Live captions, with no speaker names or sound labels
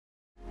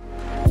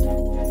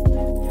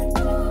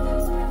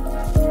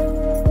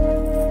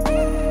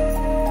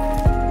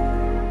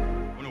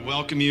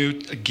welcome you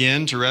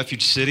again to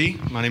Refuge City.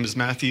 My name is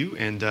Matthew,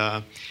 and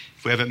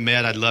if we haven't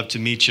met, I'd love to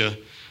meet you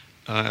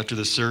after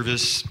the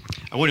service.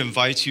 I want to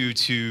invite you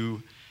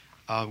to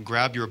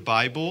grab your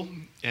Bible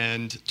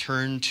and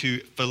turn to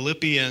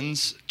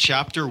Philippians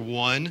chapter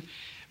 1.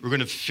 We're going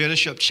to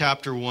finish up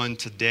chapter 1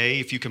 today,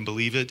 if you can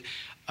believe it.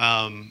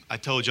 I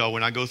told y'all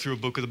when I go through a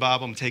book of the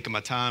Bible, I'm taking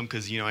my time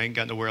because, I ain't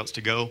got nowhere else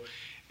to go,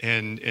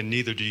 and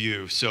neither do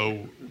you.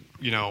 So,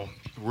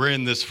 we're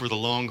in this for the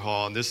long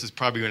haul, and this is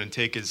probably going to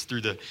take us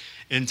through the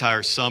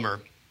entire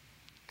summer.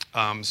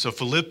 So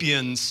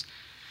Philippians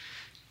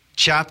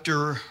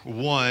chapter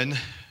 1,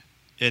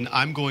 and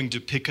I'm going to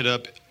pick it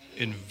up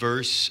in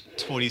verse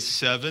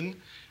 27.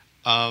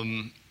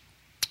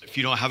 If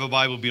you don't have a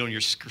Bible, it'll be on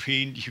your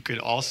screen. You could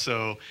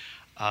also,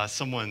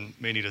 someone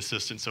may need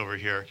assistance over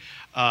here.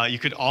 You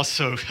could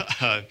also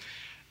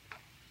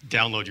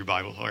download your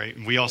Bible, all right?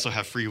 And we also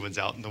have free ones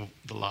out in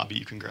the lobby.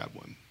 You can grab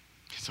one.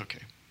 It's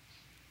okay.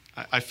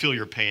 I feel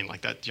your pain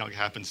like that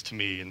happens to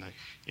me. And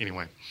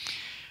anyway.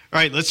 All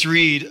right, let's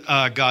read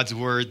God's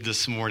word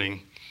this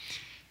morning.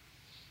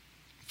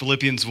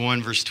 Philippians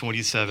 1, verse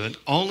 27.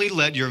 Only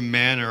let your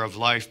manner of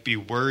life be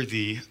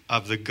worthy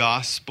of the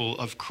gospel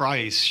of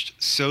Christ,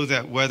 so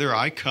that whether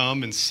I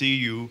come and see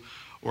you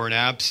or am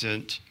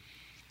absent,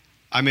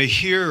 I may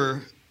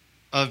hear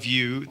of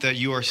you that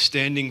you are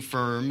standing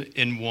firm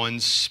in one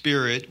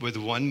spirit, with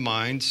one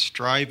mind,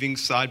 striving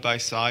side by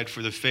side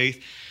for the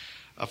faith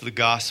of the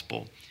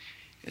gospel,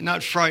 and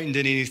not frightened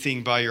at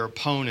anything by your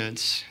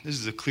opponents. This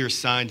is a clear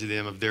sign to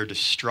them of their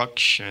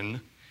destruction,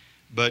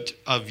 but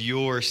of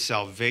your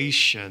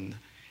salvation,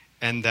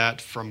 and that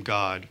from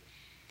God.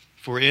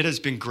 For it has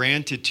been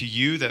granted to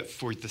you that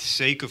for the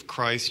sake of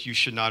Christ you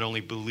should not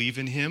only believe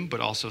in him, but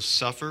also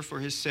suffer for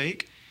his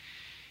sake,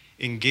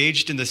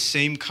 engaged in the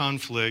same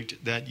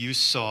conflict that you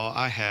saw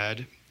I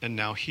had, and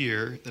now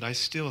hear that I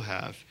still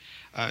have.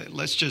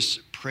 Let's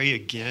just pray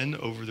again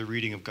over the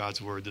reading of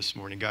God's word this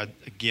morning. God,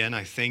 again,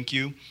 I thank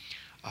you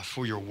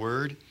for your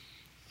word.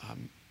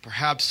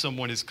 Perhaps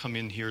someone has come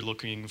in here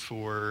looking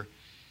for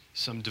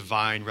some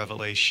divine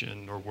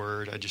revelation or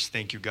word. I just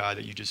thank you, God,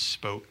 that you just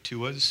spoke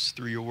to us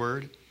through your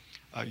word.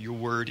 Your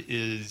word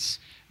is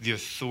the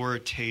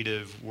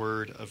authoritative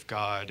word of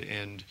God,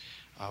 and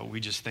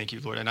we just thank you,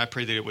 Lord. And I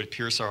pray that it would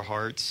pierce our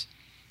hearts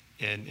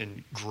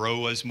and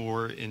grow us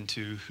more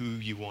into who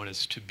you want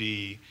us to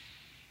be,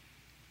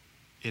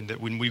 and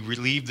that when we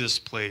leave this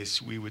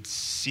place, we would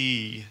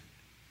see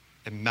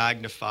and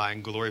magnify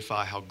and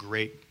glorify how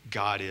great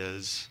God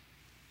is.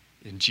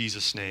 In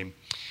Jesus' name,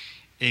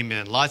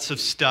 amen. Lots of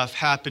stuff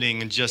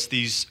happening in just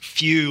these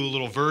few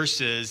little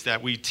verses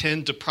that we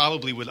tend to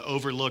probably would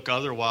overlook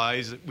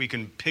otherwise. We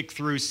can pick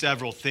through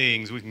several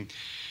things. We can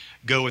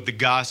go with the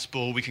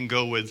gospel. We can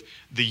go with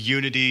the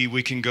unity.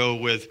 We can go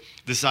with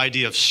this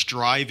idea of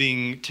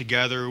striving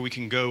together. We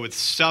can go with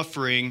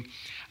suffering.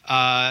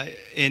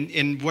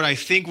 And what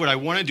I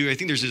want to do, I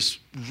think there's this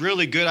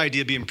really good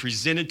idea being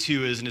presented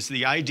to us, and it's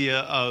the idea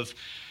of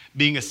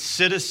being a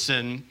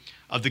citizen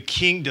of the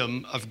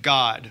kingdom of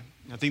God.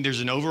 I think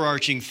there's an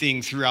overarching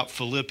thing throughout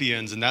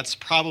Philippians, and that's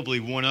probably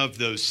one of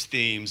those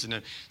themes.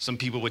 And some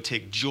people would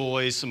take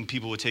joy, some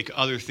people would take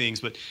other things,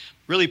 but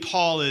really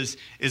Paul is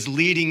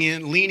leaning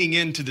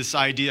into this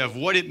idea of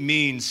what it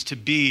means to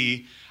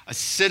be a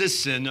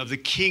citizen of the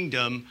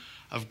kingdom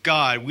of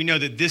God. We know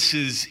that this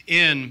is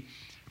in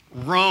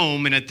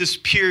Rome, and at this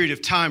period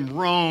of time,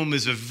 Rome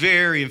is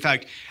in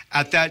fact,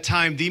 at that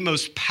time, the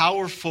most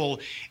powerful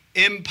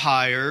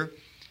empire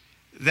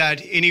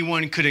that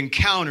anyone could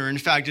encounter. In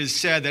fact, it is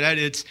said that at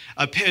its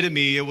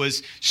epitome, it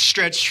was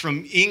stretched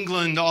from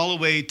England all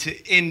the way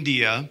to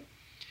India.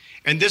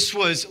 And this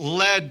was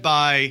led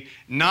by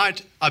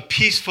not a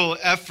peaceful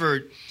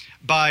effort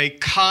by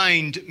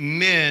kind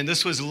men.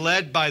 This was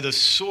led by the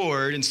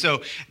sword. And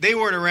so they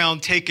weren't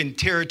around taking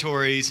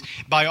territories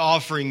by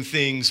offering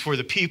things for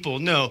the people.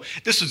 No,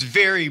 this was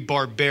very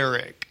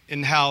barbaric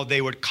in how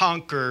they would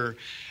conquer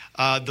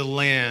the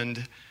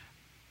land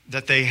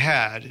that they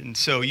had. And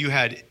so you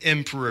had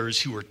emperors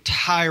who were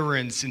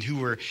tyrants and who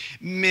were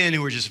men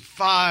who were just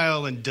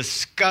vile and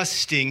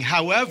disgusting.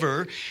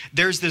 However,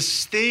 there's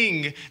this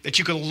thing that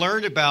you can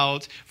learn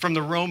about from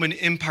the Roman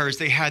empires.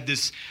 They had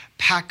this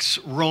Pax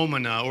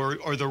Romana,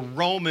 or the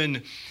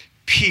Roman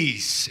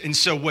peace. And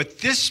so what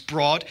this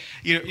brought,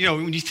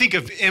 when you think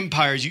of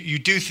empires, you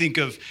do think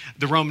of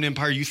the Roman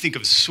Empire, you think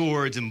of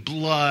swords and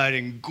blood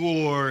and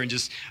gore and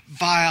just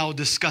vile,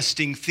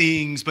 disgusting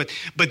things. But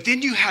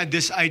then you had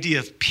this idea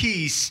of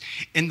peace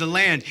in the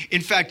land.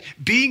 In fact,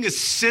 being a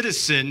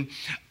citizen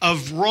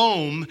of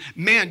Rome,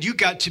 man, you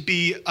got to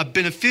be a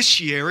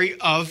beneficiary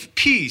of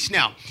peace.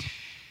 Now,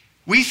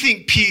 we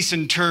think peace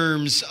in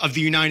terms of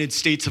the United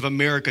States of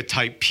America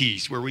type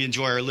peace, where we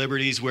enjoy our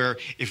liberties, where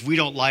if we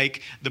don't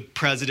like the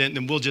president,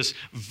 then we'll just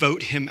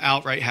vote him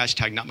out, right?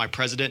 Hashtag not my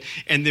president.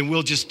 And then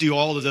we'll just do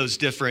all of those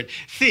different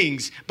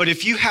things. But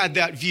if you had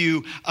that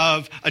view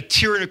of a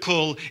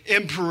tyrannical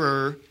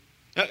emperor,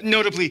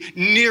 notably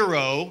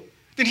Nero,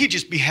 then he'd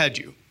just behead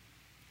you.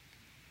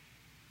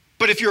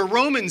 But if you're a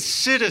Roman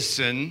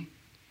citizen,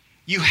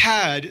 you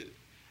had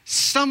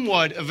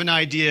somewhat of an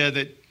idea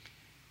that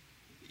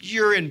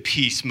you're in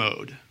peace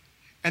mode,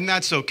 and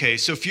that's okay.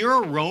 So if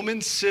you're a Roman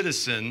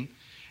citizen,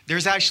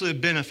 there's actually a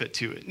benefit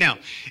to it. Now,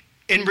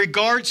 in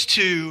regards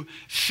to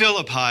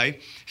Philippi,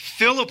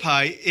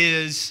 Philippi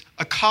is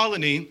a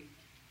colony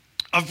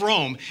of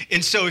Rome.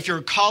 And so if you're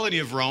a colony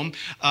of Rome,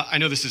 I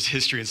know this is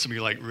history, and some of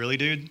you are like, really,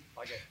 dude?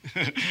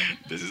 Okay.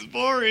 This is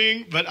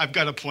boring, but I've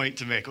got a point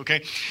to make,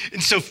 okay?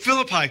 And so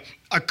Philippi,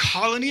 a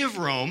colony of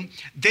Rome,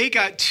 they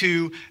got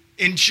to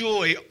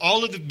enjoy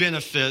all of the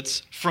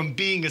benefits from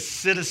being a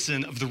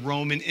citizen of the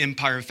Roman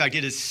Empire. In fact,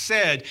 it is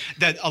said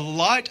that a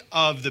lot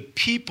of the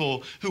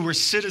people who were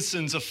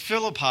citizens of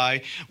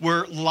Philippi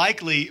were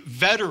likely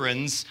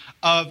veterans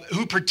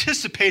who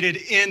participated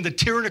in the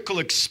tyrannical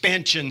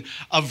expansion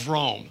of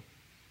Rome.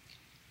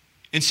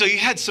 And so you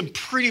had some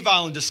pretty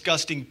violent,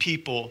 disgusting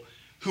people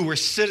who were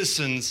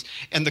citizens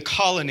in the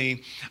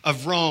colony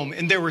of Rome.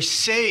 And there were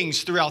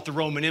sayings throughout the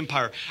Roman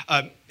Empire.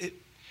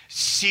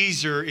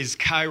 Caesar is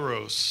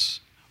Kairos,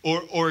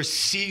 or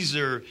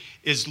Caesar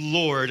is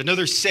Lord.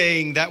 Another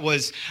saying that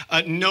was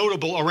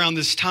notable around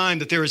this time,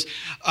 that there is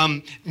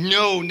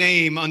no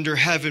name under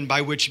heaven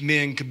by which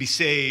men could be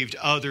saved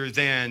other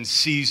than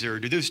Caesar.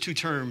 Do those two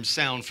terms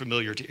sound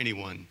familiar to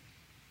anyone?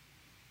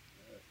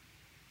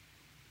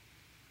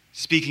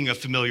 Speaking of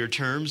familiar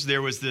terms,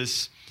 there was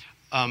this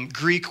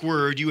Greek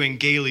word,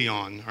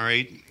 euangelion, all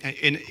right?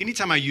 And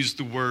anytime I use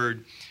the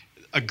word,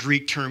 a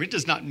Greek term, it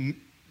does not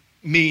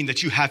mean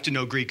that you have to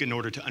know Greek in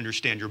order to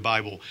understand your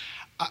Bible.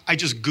 I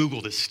just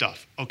Google this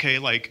stuff, okay?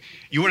 Like,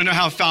 you want to know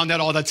how I found out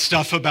all that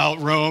stuff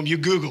about Rome? You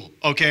Google,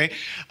 okay?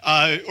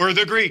 Or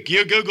the Greek,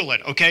 you Google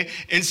it, okay?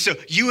 And so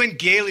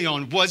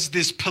euangelion was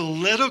this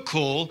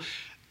political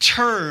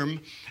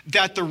term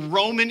that the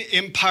Roman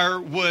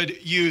Empire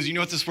would use. You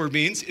know what this word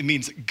means? It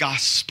means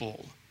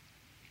gospel.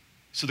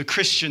 So the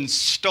Christians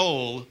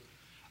stole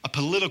a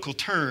political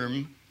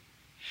term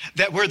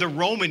that where the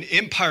Roman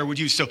Empire would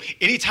use. So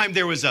anytime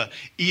there was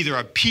either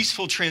a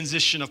peaceful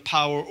transition of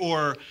power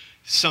or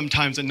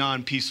sometimes a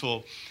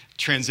non-peaceful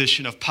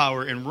transition of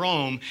power in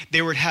Rome,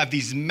 they would have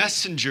these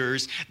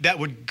messengers that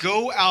would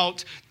go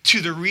out to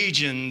the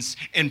regions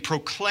and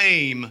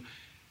proclaim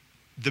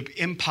the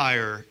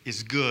empire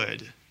is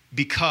good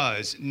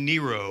because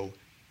Nero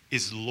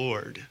is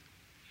Lord.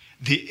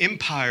 The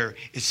empire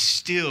is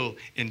still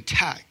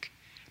intact,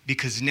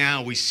 because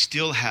now we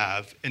still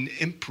have an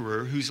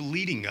emperor who's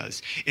leading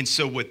us. And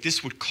so what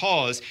this would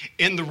cause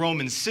in the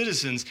Roman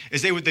citizens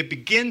is they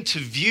begin to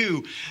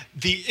view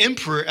the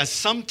emperor as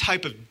some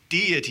type of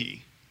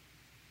deity.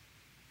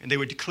 And they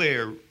would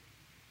declare,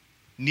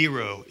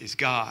 Nero is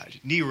God.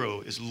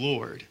 Nero is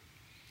Lord.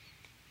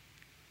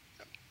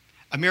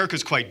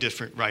 America's quite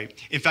different, right?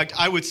 In fact,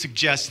 I would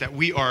suggest that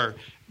we are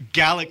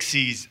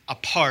galaxies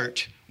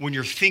apart when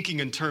you're thinking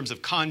in terms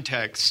of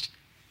context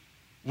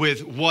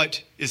with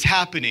what is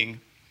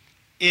happening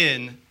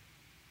in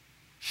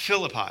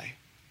Philippi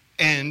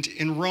and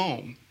in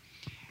Rome.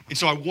 And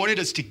so I wanted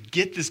us to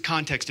get this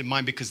context in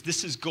mind because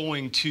this is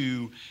going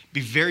to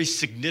be very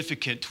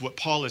significant to what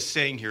Paul is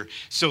saying here.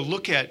 So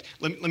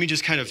let me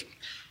just kind of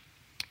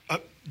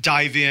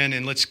dive in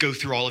and let's go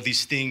through all of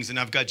these things. And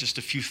I've got just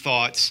a few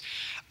thoughts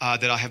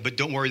that I have, but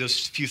don't worry,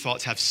 those few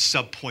thoughts have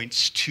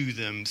subpoints to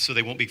them, so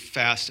they won't be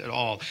fast at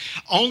all.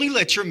 Only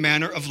let your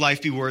manner of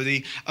life be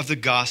worthy of the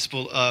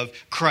gospel of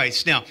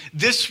Christ. Now,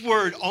 this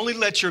word, only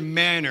let your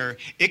manner,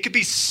 it could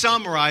be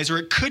summarized or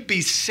it could be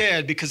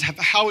said, because of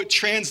how it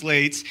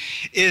translates,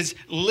 is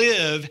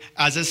live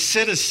as a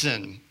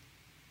citizen.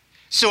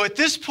 So at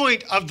this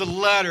point of the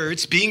letter,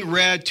 it's being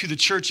read to the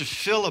church of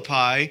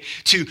Philippi,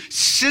 to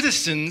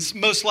citizens.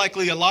 Most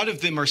likely a lot of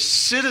them are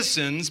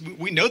citizens.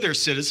 We know they're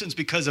citizens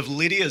because of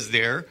Lydia's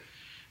there.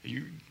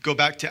 You go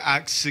back to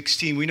Acts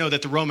 16, we know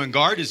that the Roman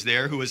guard is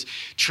there who was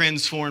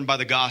transformed by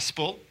the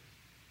gospel.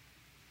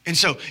 And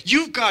so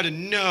you've got to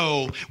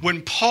know,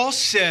 when Paul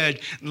said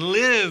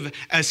live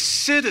as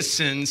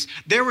citizens,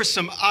 there were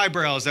some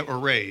eyebrows that were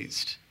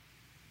raised.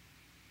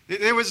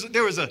 There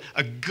was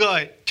a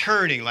gut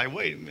turning, like,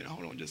 wait a minute,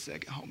 hold on just a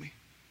second, homie.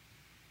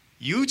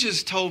 You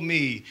just told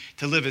me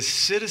to live as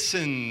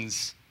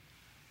citizens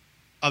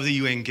of the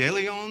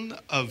euangelion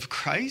of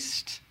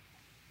Christ?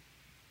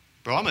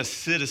 Bro, I'm a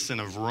citizen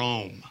of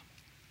Rome.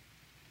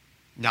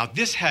 Now,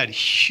 this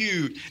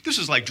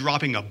was like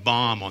dropping a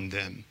bomb on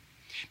them,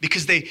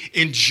 because they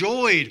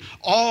enjoyed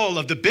all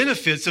of the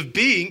benefits of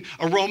being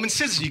a Roman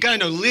citizen. You got to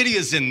know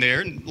Lydia's in there,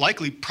 and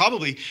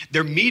probably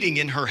they're meeting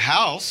in her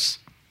house.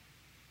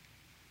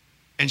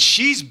 And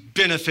she's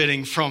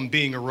benefiting from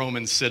being a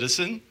Roman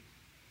citizen.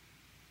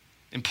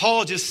 And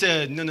Paul just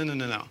said,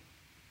 no.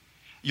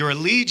 Your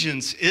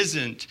allegiance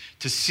isn't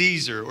to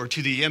Caesar or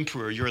to the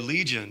emperor. Your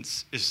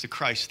allegiance is to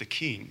Christ the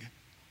King.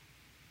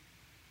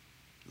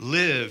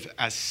 Live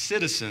as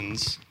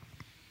citizens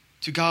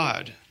to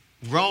God.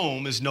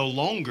 Rome is no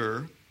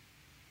longer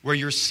where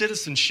your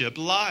citizenship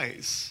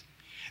lies.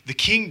 The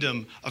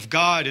kingdom of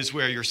God is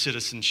where your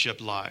citizenship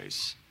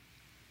lies.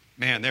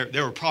 Man,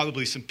 there were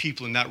probably some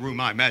people in that room,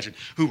 I imagine,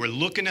 who were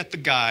looking at the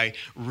guy,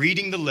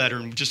 reading the letter,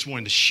 and just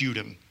wanted to shoot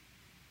him.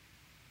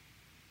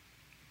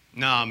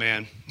 Nah,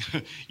 man,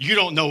 you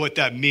don't know what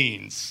that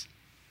means.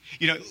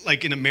 You know,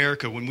 like in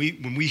America, when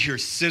we hear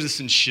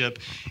citizenship,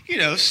 you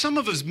know, some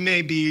of us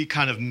may be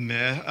kind of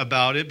meh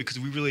about it because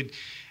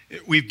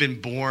we've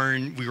been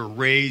born, we were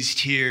raised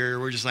here.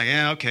 We're just like,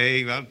 yeah,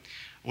 okay, well,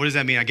 what does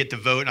that mean? I get to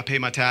vote and I pay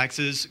my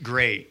taxes?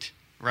 Great,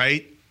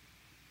 right?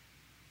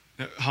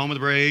 Home of the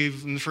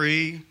brave and the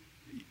free?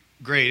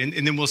 Great.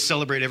 And then we'll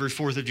celebrate every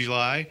 4th of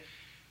July.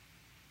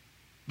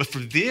 But for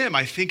them,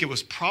 I think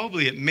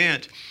it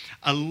meant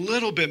a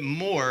little bit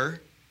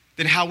more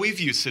than how we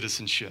view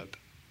citizenship.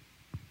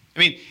 I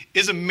mean,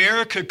 is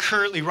America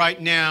currently right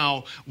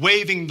now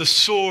waving the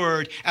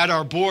sword at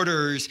our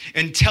borders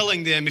and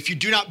telling them, if you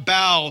do not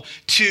bow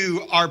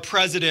to our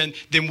president,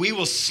 then we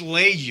will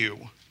slay you?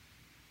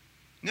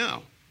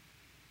 No.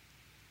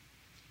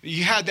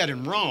 You had that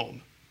in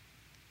Rome.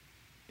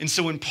 And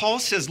so when Paul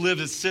says live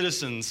as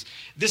citizens,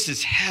 this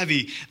is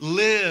heavy.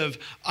 Live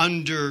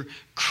under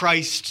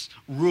Christ's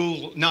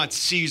rule, not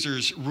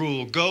Caesar's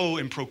rule. Go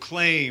and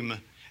proclaim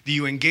the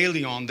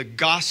euangelion, the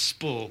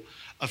gospel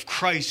of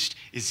Christ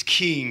is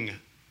king.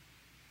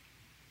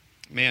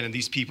 Man, and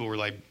these people were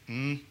like,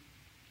 You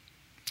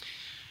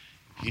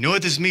know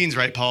what this means,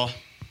 right, Paul?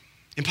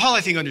 And Paul,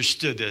 I think,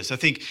 understood this. I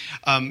think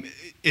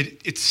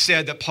it's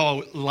said that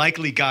Paul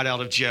likely got out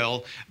of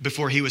jail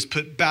before he was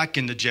put back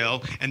into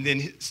jail, and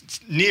then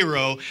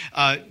Nero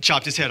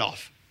chopped his head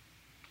off.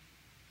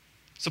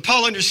 So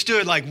Paul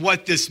understood like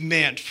what this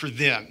meant for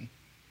them.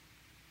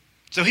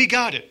 So he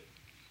got it.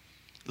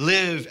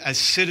 Live as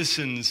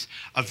citizens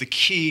of the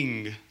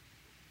King,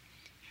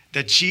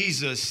 that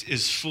Jesus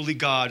is fully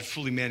God,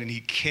 fully man, and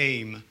he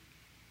came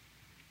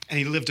and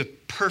he lived a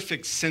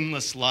perfect,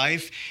 sinless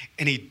life,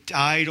 and he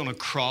died on a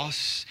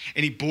cross,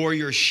 and he bore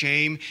your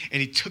shame, and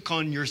he took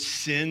on your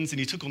sins, and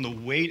he took on the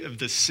weight of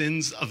the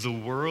sins of the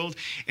world,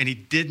 and he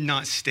did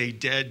not stay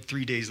dead.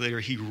 3 days later,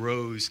 he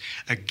rose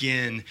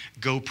again.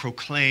 Go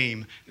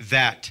proclaim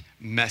that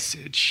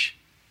message.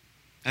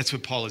 That's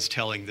what Paul is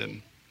telling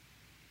them.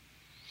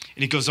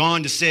 And he goes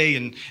on to say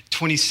in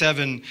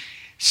 27,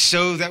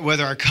 so that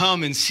whether I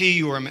come and see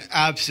you or am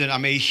absent, I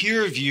may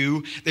hear of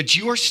you, that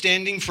you are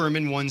standing firm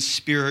in one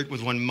spirit,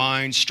 with one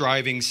mind,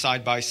 striving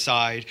side by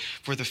side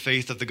for the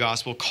faith of the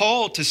gospel.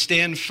 Called to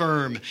stand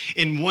firm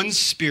in one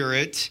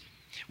spirit,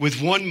 with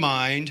one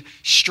mind,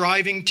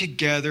 striving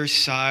together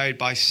side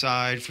by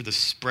side for the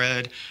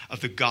spread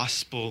of the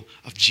gospel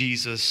of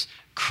Jesus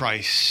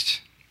Christ.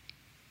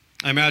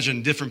 I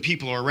imagine different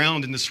people are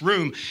around in this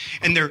room,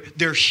 and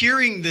they're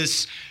hearing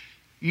this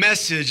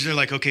message. They're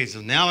like, okay, so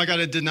now I got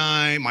to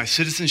deny my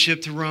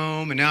citizenship to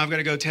Rome, and now I've got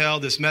to go tell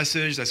this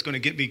message that's going to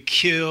get me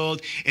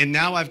killed, and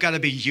now I've got to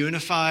be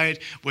unified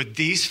with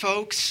these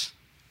folks.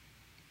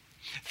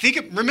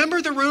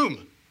 Remember the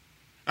room,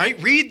 all right?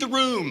 Read the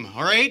room,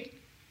 all right?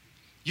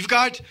 You've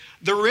got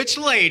the rich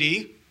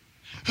lady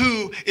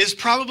who is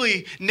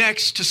probably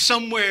next to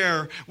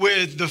somewhere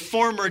with the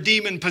former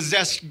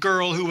demon-possessed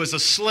girl who was a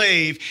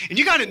slave. And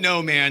you got to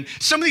know, man,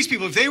 some of these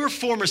people, if they were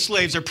former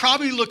slaves, they're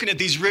probably looking at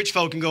these rich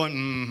folk and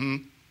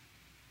going,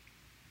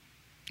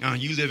 oh,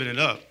 you living it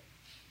up.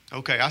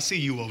 Okay, I see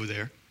you over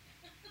there.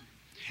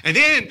 And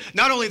then,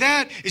 not only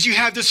that, is you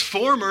have this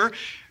former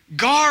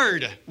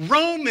guard,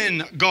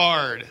 Roman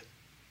guard,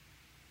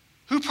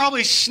 who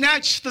probably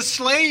snatched the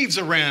slaves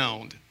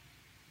around.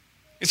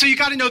 And so you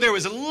got to know there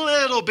was a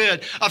little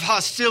bit of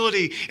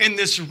hostility in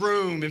this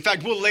room. In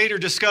fact, we'll later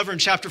discover in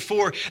chapter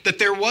 4 that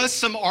there was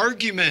some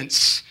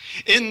arguments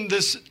in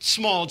this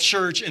small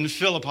church in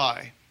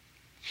Philippi.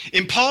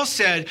 And Paul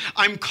said,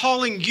 I'm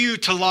calling you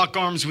to lock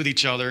arms with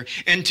each other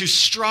and to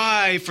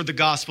strive for the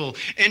gospel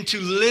and to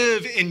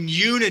live in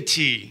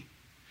unity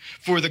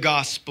for the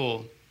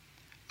gospel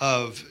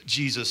of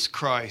Jesus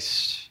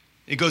Christ.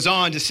 It goes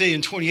on to say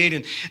in 28,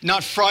 and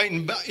not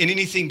frightened in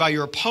anything by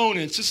your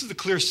opponents. This is the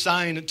clear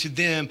sign to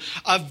them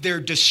of their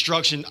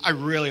destruction. I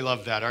really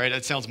love that, all right?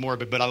 That sounds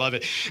morbid, but I love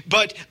it.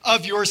 But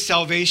of your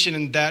salvation,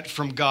 and that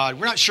from God.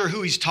 We're not sure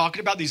who he's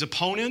talking about. These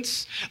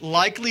opponents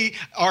likely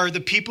are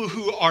the people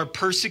who are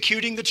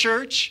persecuting the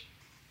church.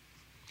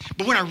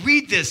 But when I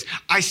read this,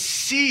 I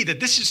see that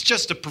this is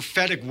just a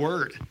prophetic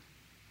word.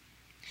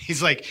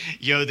 He's like,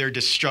 yo, their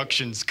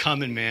destruction's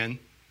coming, man.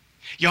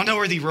 Y'all know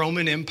where the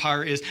Roman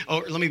Empire is? Oh,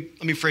 let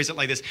me phrase it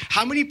like this.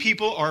 How many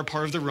people are a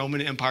part of the Roman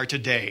Empire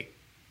today?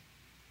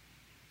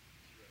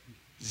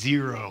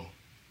 0.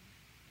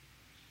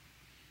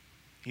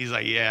 He's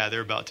like, yeah,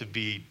 they're about to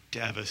be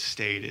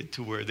devastated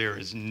to where there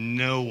is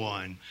no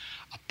one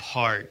a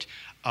part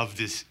of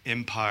this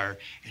empire.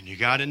 And you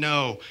got to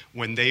know,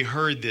 when they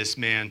heard this,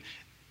 man,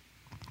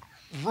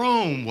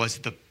 Rome was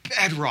the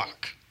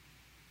bedrock.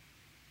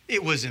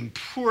 It was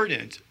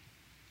important.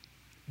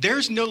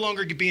 There's no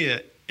longer going to be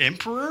an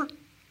emperor.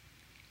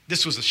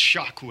 This was a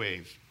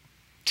shockwave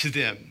to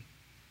them.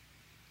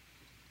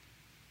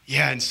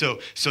 Yeah, and so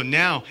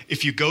now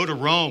if you go to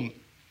Rome,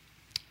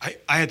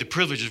 I had the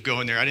privilege of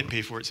going there. I didn't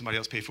pay for it. Somebody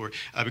else paid for it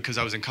because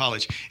I was in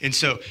college. And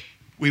so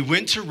we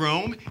went to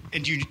Rome,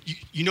 and you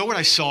know what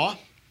I saw?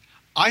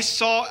 I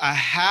saw a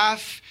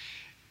half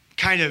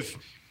kind of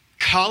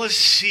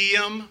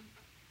Colosseum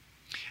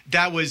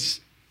that was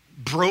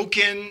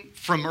broken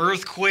from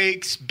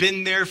earthquakes,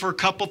 been there for a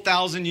couple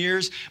thousand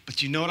years.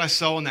 But you know what I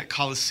saw in that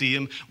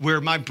Colosseum, where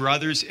my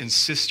brothers and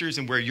sisters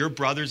and where your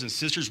brothers and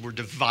sisters were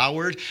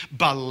devoured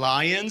by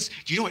lions?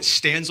 Do you know what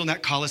stands on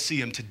that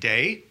Colosseum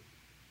today?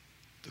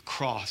 The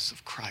cross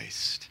of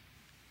Christ.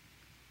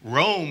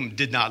 Rome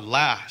did not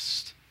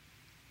last,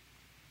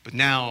 but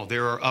now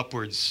there are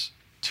upwards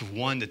to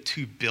 1 to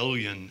 2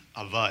 billion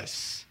of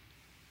us.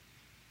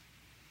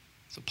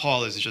 So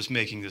Paul is just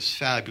making this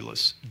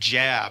fabulous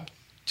jab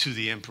to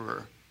the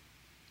emperor,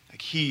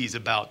 like he's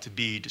about to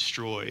be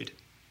destroyed,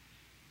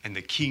 and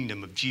the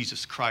kingdom of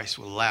Jesus Christ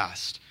will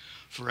last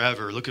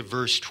forever. Look at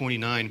verse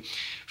 29.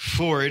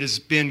 For it has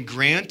been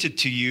granted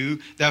to you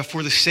that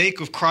for the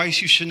sake of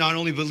Christ you should not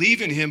only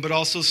believe in him, but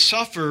also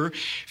suffer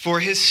for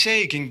his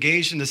sake,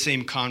 engaged in the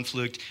same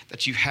conflict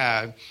that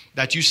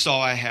you saw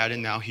I had,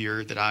 and now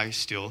hear that I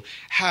still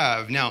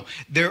have. Now,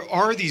 there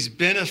are these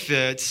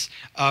benefits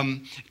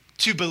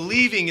to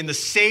believing in the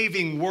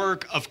saving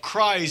work of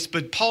Christ,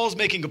 but Paul's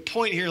making a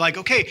point here like,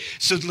 okay,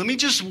 so let me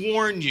just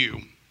warn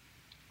you.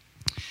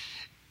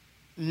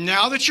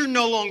 Now that you're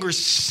no longer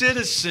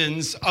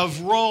citizens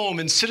of Rome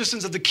and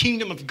citizens of the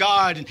kingdom of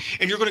God,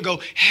 and you're going to go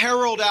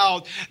herald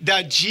out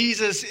that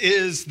Jesus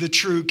is the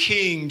true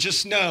king,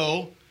 just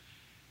know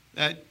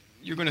that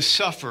you're going to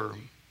suffer.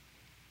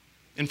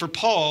 And for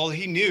Paul,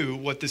 he knew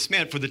what this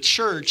meant. For the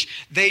church,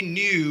 they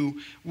knew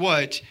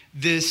what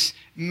this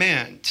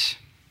meant.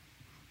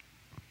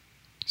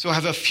 So I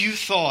have a few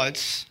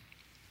thoughts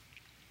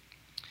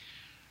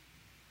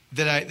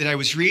that I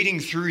was reading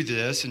through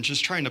this and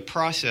just trying to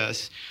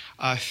process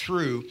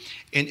through.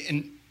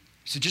 And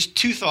so just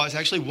 2 thoughts,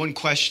 actually 1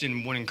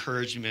 question, 1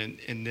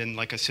 encouragement, and then,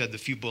 like I said, the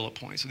few bullet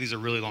points. So these are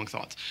really long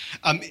thoughts.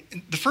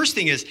 The first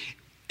thing is,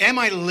 am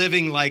I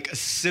living like a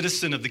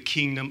citizen of the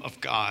kingdom of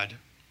God?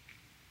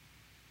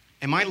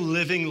 Am I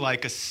living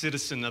like a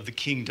citizen of the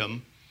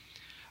kingdom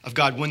of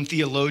God? One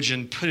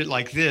theologian put it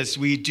like this: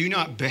 we do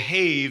not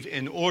behave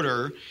in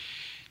order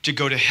to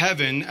go to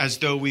heaven as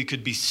though we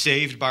could be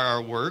saved by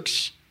our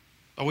works,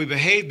 but we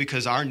behave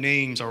because our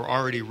names are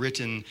already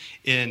written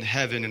in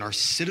heaven and our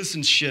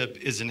citizenship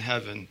is in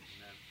heaven. Amen.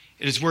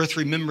 It is worth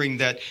remembering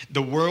that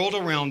the world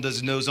around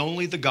us knows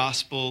only the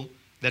gospel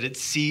that it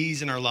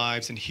sees in our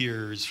lives and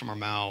hears from our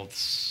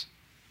mouths.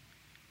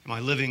 Am I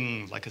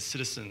living like a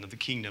citizen of the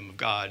kingdom of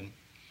God?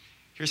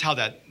 Here's how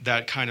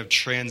that kind of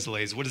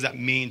translates. What does that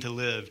mean to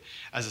live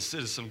as a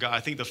citizen of God?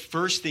 I think the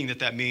first thing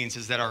that means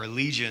is that our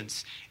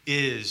allegiance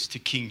is to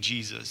King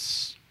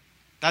Jesus.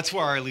 That's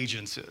where our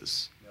allegiance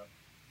is. Yep.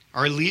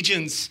 Our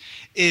allegiance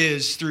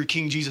is through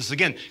King Jesus.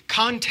 Again,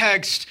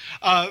 context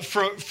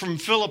from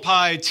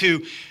Philippi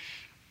to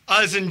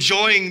us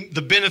enjoying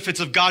the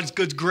benefits of God's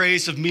good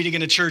grace of meeting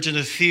in a church and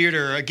a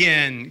theater.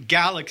 Again,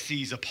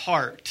 galaxies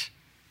apart.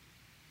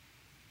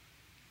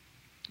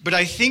 But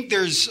I think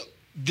there's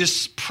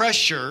this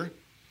pressure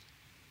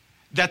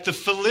that the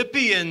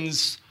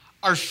Philippians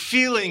are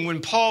feeling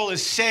when Paul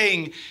is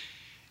saying,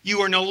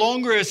 you are no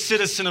longer a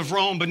citizen of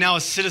Rome, but now a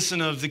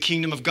citizen of the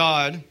kingdom of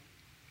God.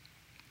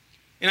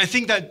 And I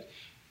think that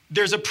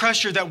there's a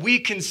pressure that we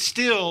can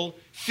still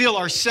feel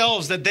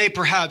ourselves that they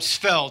perhaps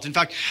felt. In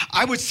fact,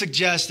 I would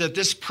suggest that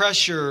this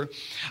pressure,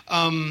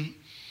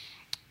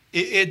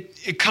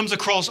 it comes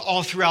across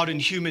all throughout in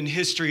human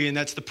history, and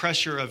that's the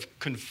pressure of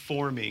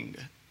conforming.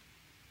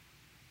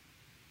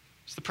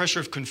 It's the pressure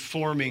of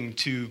conforming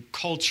to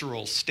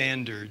cultural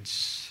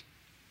standards.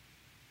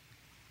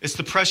 It's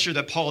the pressure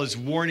that Paul is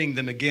warning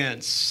them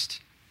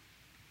against,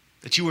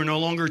 that you are no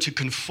longer to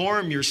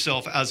conform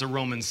yourself as a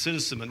Roman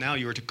citizen, but now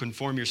you are to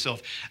conform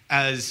yourself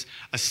as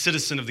a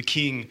citizen of the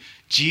King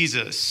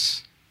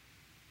Jesus.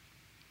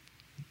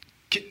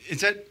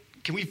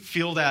 Can we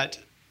feel that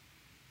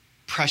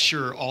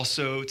pressure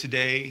also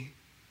today?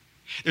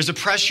 There's a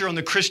pressure on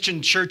the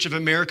Christian Church of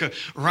America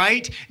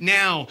right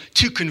now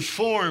to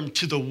conform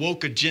to the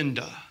woke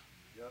agenda.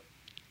 Yep.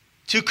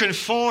 To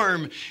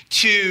conform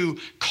to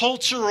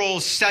cultural,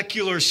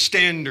 secular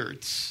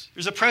standards.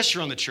 There's a pressure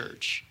on the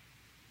church.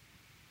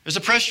 There's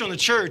a pressure on the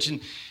church.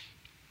 And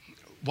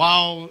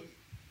while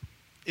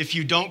if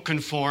you don't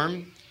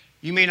conform,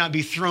 you may not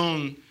be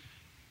thrown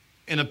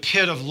in a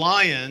pit of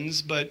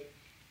lions, but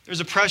there's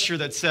a pressure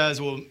that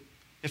says, well,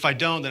 if I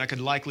don't, then I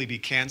could likely be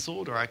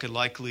canceled, or I could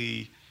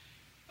likely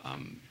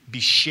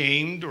be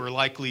shamed, or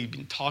likely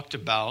be talked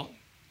about.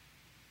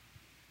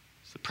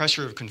 It's the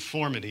pressure of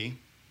conformity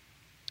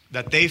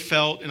that they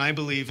felt, and I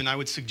believe, and I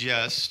would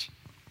suggest,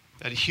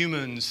 that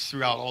humans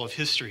throughout all of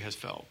history has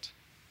felt.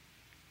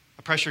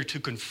 A pressure to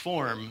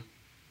conform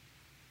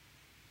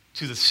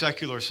to the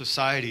secular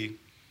society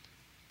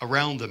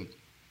around them.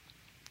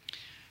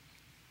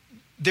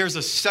 There's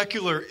a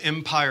secular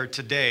empire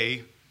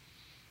today,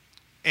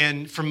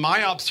 and from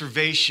my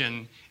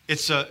observation,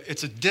 it's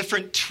a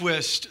different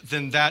twist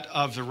than that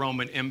of the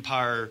Roman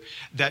Empire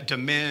that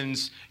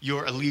demands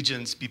your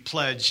allegiance be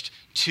pledged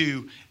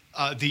to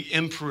the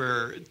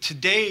emperor.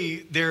 Today,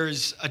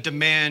 there's a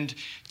demand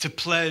to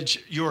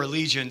pledge your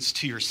allegiance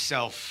to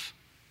yourself,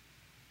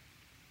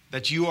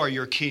 that you are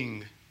your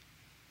king,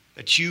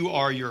 that you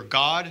are your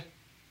God,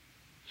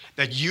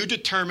 that you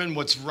determine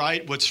what's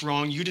right, what's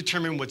wrong, you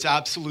determine what's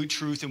absolute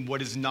truth and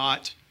what is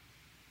not.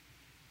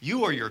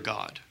 You are your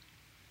God.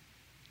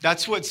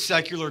 That's what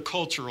secular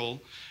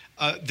cultural,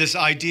 this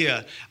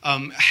idea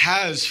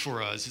has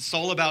for us. It's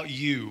all about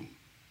you.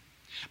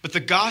 But the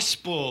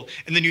gospel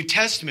in the New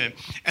Testament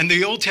and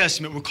the Old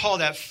Testament will call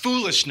that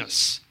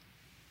foolishness.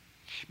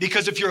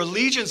 Because if your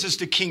allegiance is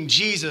to King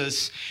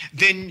Jesus,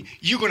 then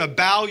you're going to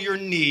bow your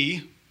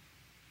knee,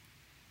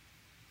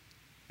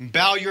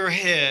 bow your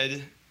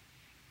head,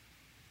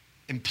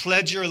 and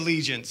pledge your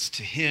allegiance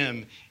to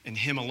him and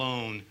him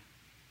alone.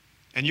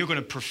 And you're going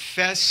to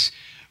profess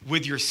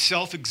with your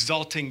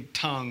self-exalting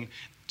tongue,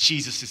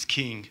 Jesus is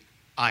king,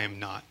 I am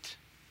not.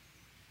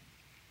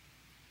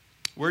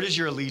 Where does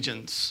your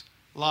allegiance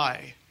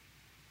lie?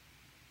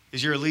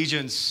 Is your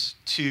allegiance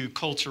to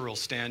cultural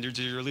standards?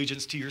 Is your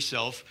allegiance to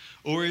yourself?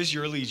 Or is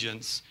your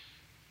allegiance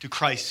to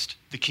Christ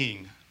the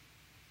King?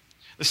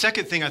 The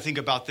second thing I think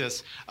about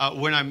this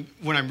when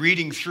I'm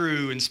reading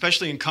through, and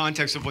especially in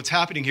context of what's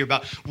happening here,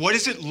 about what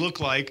does it look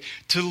like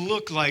to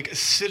look like a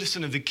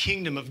citizen of the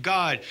kingdom of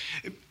God?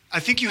 I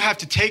think you have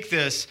to take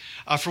this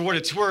for what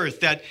it's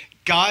worth, that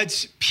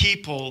God's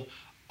people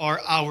are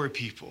our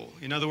people.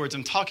 In other words,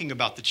 I'm talking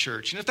about the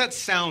church. And if that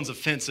sounds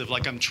offensive,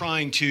 like I'm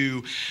trying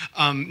to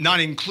not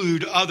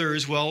include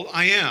others, well,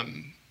 I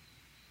am.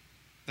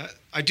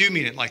 I do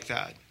mean it like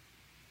that.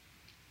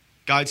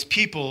 God's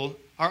people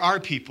are our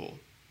people.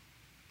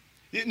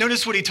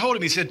 Notice what he told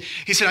him. He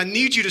said, I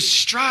need you to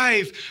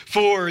strive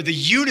for the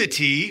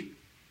unity,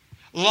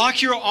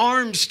 lock your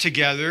arms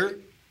together,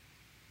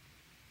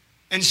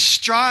 and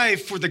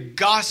strive for the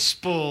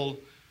gospel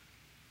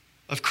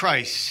of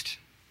Christ.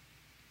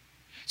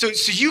 So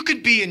you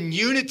could be in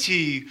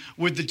unity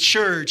with the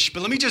church,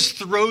 but let me just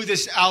throw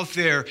this out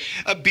there.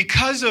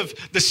 Because of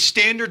the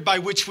standard by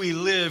which we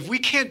live, we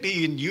can't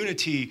be in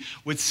unity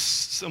with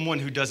someone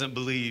who doesn't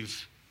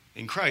believe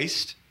in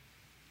Christ.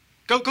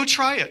 Go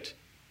try it.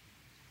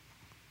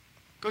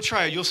 Go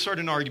try it. You'll start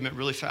an argument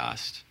really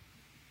fast.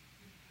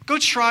 Go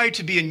try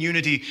to be in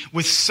unity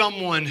with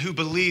someone who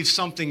believes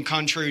something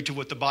contrary to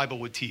what the Bible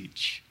would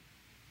teach.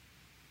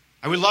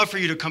 I would love for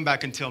you to come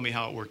back and tell me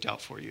how it worked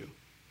out for you.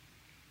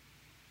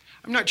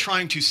 I'm not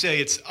trying to say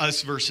it's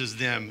us versus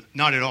them.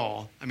 Not at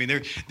all. I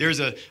mean, there's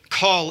a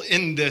call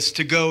in this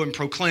to go and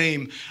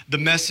proclaim the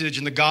message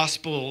and the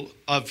gospel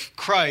of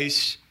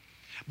Christ.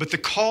 But the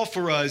call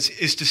for us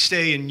is to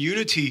stay in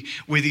unity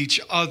with each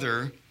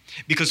other,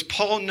 because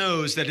Paul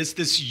knows that it's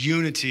this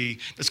unity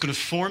that's going to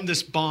form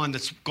this bond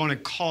that's going to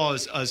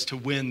cause us to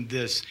win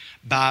this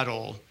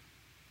battle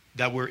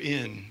that we're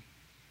in.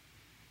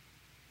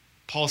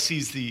 Paul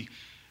sees the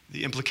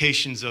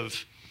implications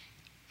of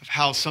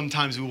how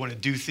sometimes we want to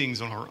do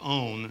things on our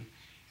own.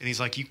 And he's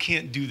like, you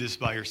can't do this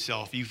by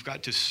yourself. You've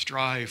got to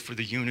strive for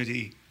the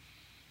unity.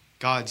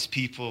 God's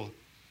people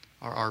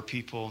are our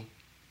people.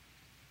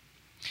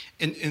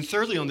 And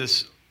thirdly, on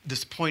this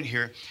point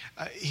here,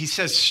 he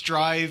says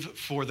strive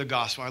for the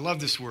gospel. I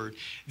love this word.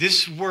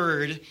 This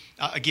word,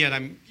 again,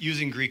 I'm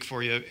using Greek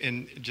for you,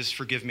 and just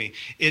forgive me.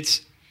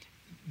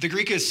 The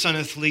Greek is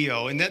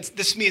synethleo, and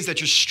this means that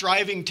you're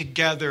striving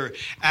together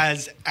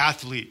as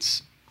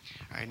athletes.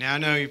 All right, now I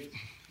know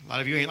a lot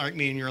of you ain't like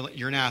me, and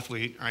you're an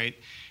athlete, right?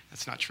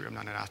 That's not true. I'm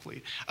not an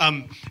athlete.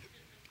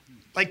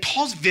 Like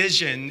Paul's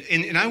vision,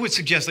 and I would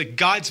suggest like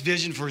God's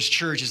vision for his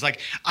church is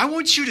like, I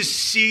want you to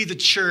see the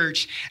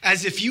church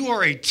as if you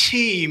are a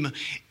team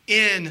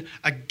in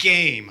a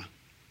game.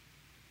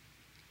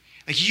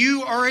 Like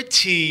you are a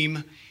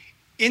team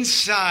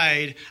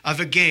inside of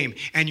a game,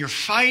 and you're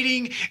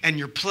fighting and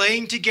you're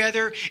playing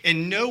together,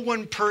 and no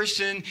one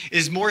person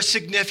is more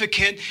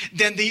significant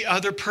than the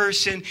other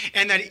person,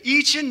 and that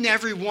each and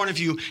every one of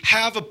you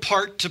have a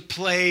part to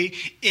play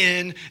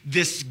in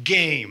this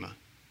game.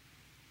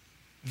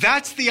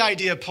 That's the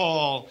idea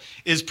Paul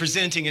is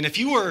presenting. And if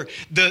you were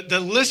the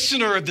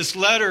listener of this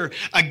letter,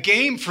 a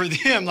game for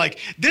them, like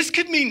this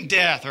could mean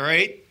death, all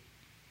right?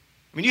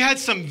 I mean, you had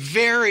some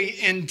very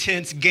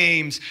intense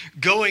games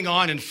going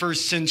on in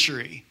first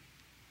century.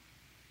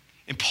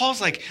 And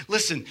Paul's like,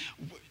 listen,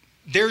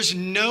 there's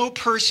no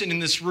person in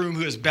this room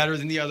who is better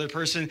than the other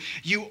person.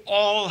 You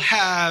all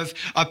have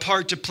a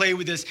part to play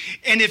with this.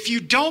 And if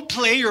you don't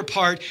play your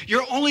part,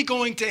 you're only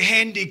going to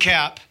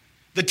handicap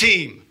the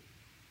team.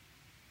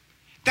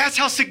 That's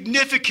how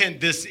significant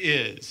this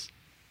is.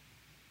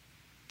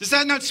 Does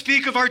that not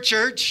speak of our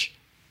church?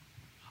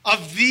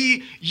 Of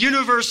the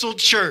universal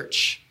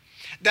church?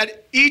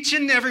 That each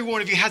and every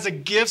one of you has a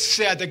gift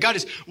set, that God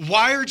has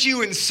wired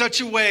you in such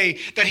a way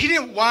that he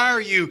didn't wire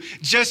you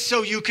just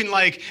so you can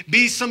like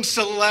be some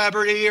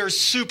celebrity or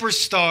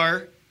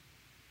superstar.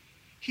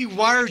 He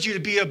wired you to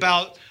be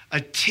about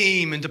a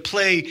team and to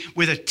play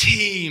with a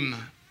team.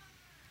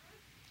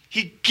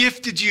 He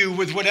gifted you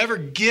with whatever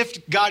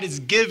gift God has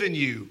given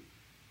you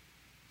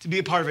to be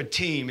a part of a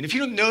team. And if you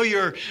don't know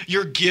your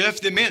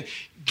gift, then man,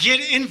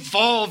 get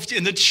involved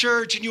in the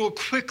church and you will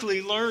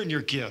quickly learn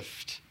your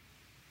gift.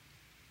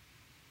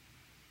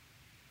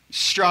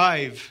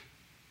 Strive.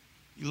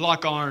 You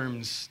lock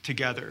arms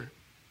together.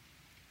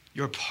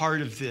 You're a part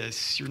of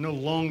this. You're no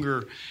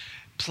longer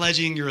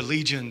pledging your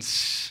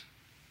allegiance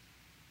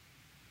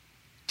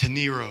to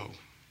Nero,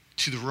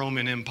 to the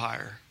Roman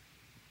Empire.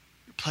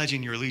 You're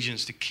pledging your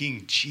allegiance to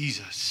King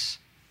Jesus.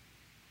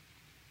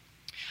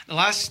 The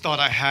last thought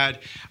I had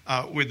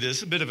with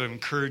this, a bit of an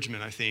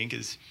encouragement, I think,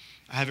 is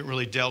I haven't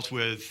really dealt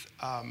with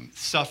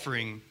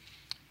suffering.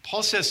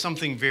 Paul says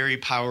something very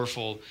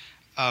powerful.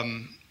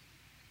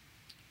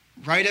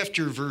 Right at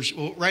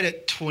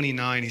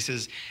 29, he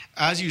says,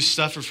 as you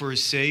suffer for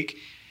his sake,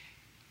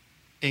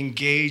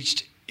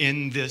 engaged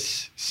in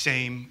this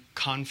same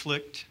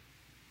conflict.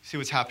 See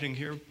what's happening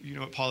here? You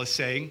know what Paul is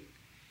saying?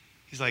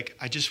 He's like,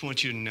 I just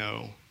want you to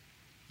know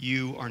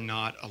you are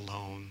not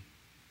alone.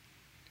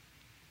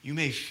 You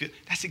may feel,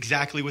 that's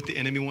exactly what the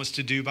enemy wants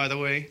to do, by the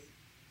way.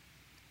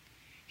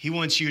 He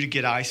wants you to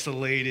get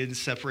isolated and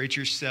separate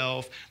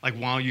yourself, like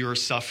while you're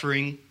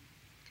suffering,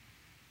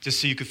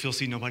 just so you could feel,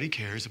 see, nobody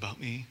cares about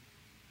me.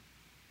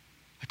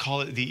 I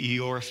call it the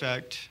Eeyore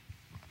effect,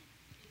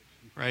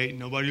 right?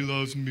 Nobody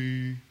loves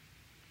me.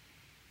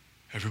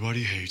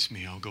 Everybody hates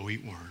me. I'll go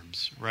eat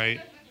worms,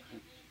 right?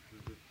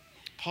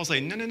 Paul's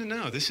like,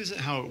 no. This isn't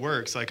how it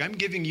works. Like, I'm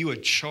giving you a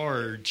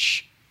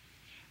charge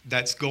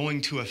that's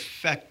going to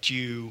affect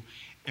you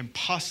and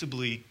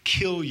possibly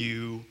kill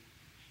you.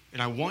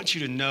 And I want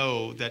you to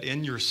know that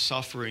in your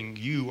suffering,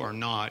 you are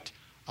not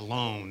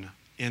alone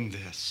in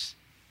this.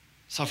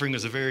 Suffering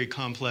is a very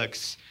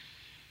complex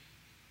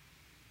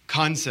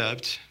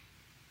concept,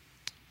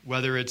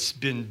 whether it's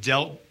been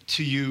dealt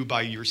to you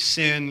by your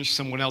sin,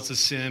 someone else's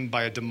sin,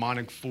 by a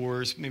demonic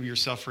force, maybe you're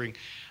suffering.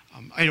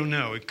 I don't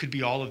know. It could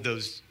be all of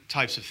those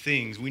types of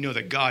things. We know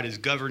that God is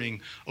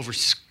governing over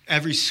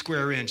every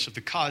square inch of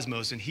the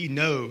cosmos, and he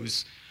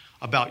knows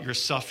about your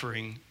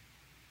suffering.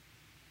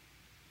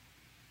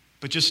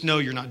 But just know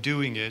you're not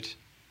doing it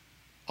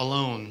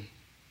alone.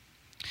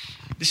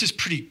 This is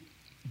pretty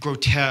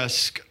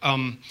grotesque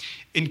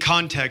in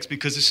context,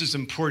 because this is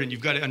important.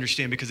 You've got to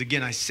understand, because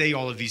again, I say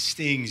all of these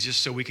things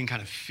just so we can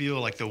kind of feel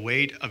like the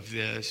weight of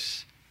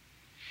this.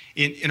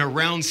 In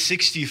around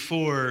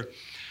 64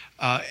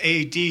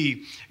 AD,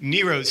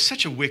 Nero is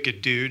such a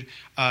wicked dude,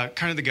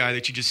 kind of the guy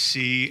that you just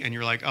see and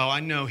you're like, oh,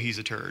 I know he's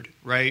a turd,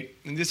 right?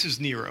 And this is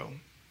Nero,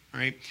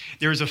 right?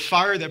 There was a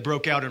fire that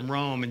broke out in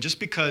Rome, and just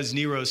because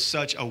Nero's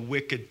such a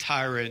wicked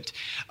tyrant,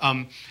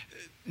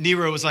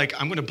 Nero was like,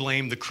 I'm going to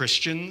blame the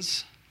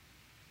Christians.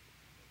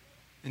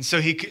 And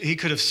so he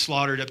could have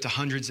slaughtered up to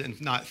hundreds,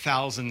 if not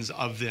thousands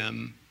of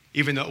them,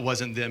 even though it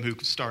wasn't them who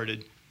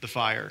started the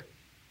fire.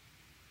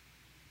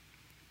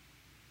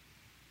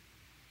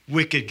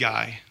 Wicked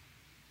guy.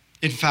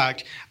 In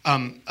fact,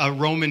 a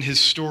Roman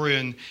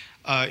historian,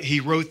 he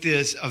wrote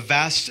this, a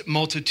vast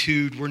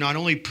multitude were not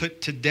only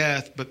put to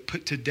death, but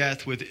put to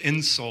death with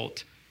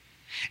insult,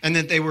 and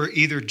that they were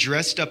either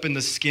dressed up in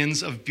the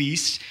skins of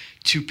beasts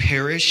to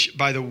perish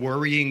by the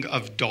worrying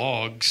of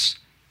dogs,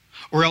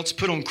 or else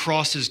put on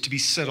crosses to be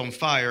set on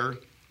fire,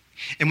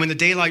 and when the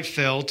daylight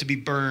fell, to be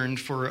burned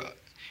for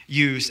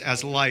use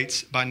as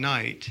lights by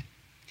night.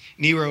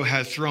 Nero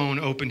had thrown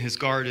open his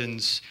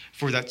gardens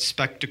for that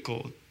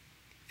spectacle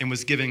and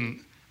was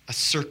giving a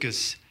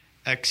circus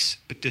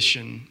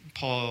expedition.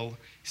 Paul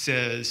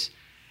says,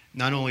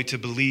 not only to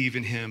believe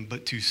in him,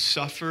 but to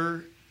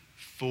suffer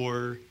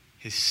for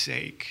his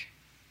sake.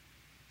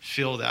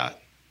 Feel that.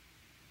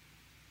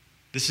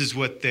 This is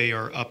what they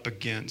are up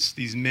against.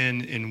 These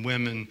men and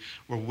women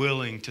were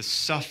willing to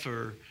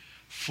suffer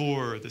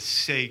for the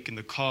sake and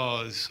the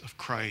cause of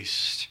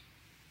Christ,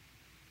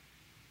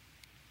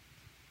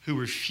 who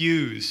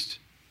refused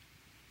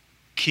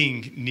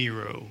King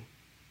Nero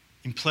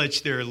and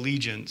pledged their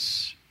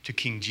allegiance to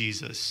King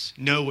Jesus,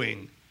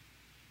 knowing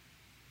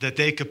that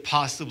they could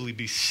possibly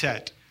be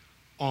set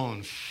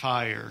on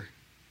fire.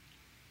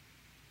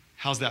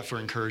 How's that for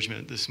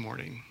encouragement this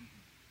morning?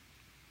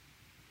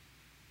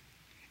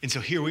 And so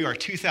here we are,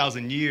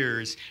 2,000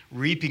 years,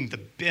 reaping the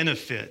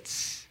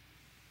benefits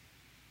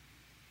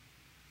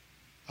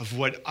of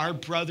what our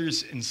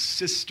brothers and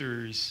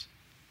sisters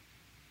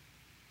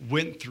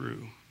went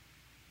through.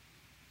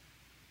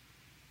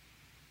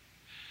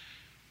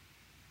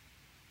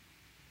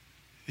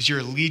 Is your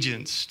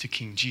allegiance to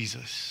King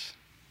Jesus?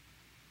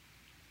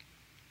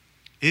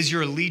 Is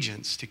your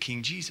allegiance to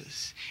King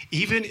Jesus?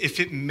 Even if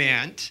it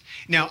meant,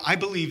 now I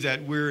believe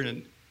that we're in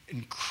an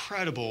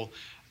incredible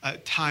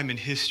time in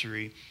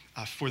history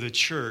for the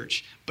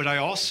church, but I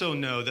also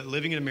know that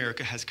living in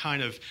America has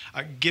kind of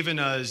given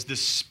us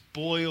this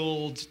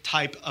spoiled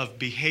type of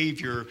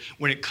behavior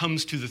when it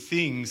comes to the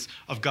things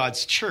of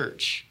God's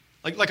church.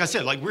 Like I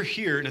said, like we're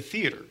here in a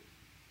theater.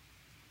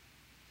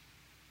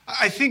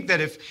 I think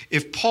that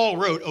if Paul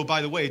wrote, oh,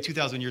 by the way,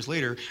 2,000 years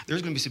later,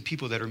 there's going to be some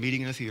people that are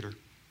meeting in a theater,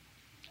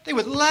 they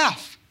would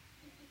laugh.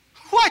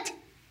 What?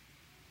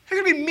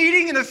 They're going to be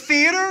meeting in a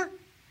theater?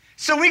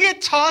 So we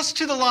get tossed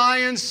to the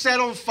lions, set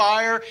on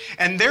fire,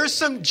 and there's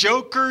some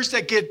jokers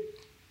that get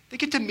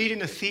to meet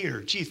in a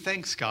theater. Gee,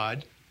 thanks,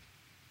 God.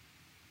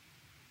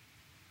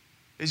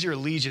 Is your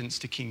allegiance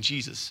to King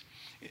Jesus?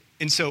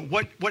 And so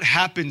what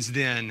happens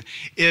then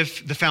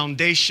if the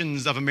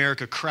foundations of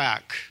America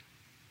crack?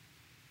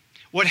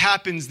 What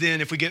happens then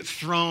if we get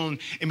thrown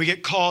and we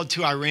get called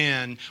to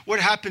Iran? What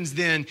happens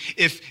then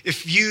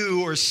if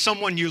you or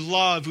someone you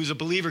love who's a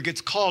believer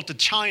gets called to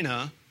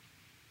China,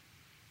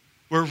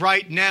 where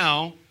right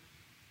now,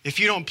 if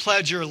you don't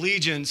pledge your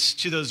allegiance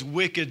to those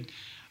wicked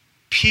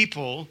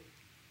people,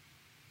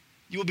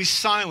 you will be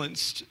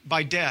silenced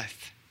by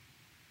death?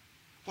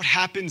 What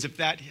happens if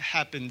that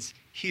happens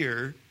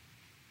here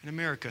in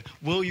America?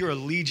 Will your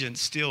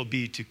allegiance still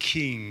be to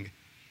King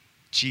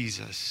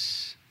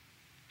Jesus?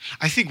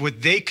 I think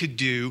what they could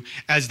do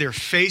as they're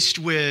faced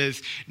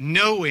with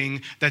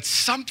knowing that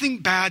something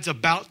bad's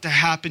about to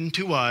happen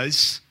to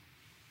us,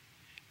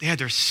 they had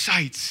their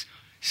sights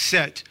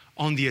set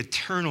on the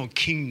eternal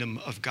kingdom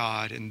of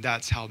God, and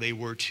that's how they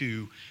were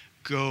to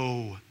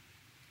go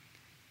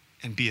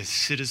and be a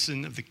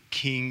citizen of the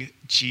King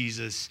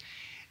Jesus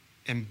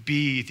and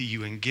be the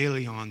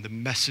evangelion, the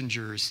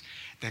messengers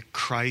that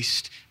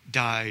Christ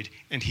died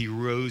and he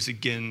rose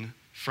again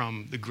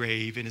from the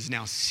grave and is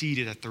now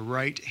seated at the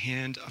right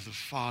hand of the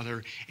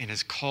Father and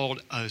has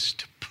called us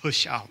to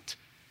push out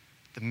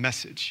the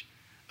message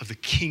of the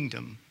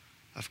kingdom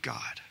of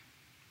God.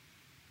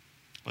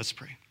 Let's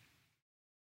pray.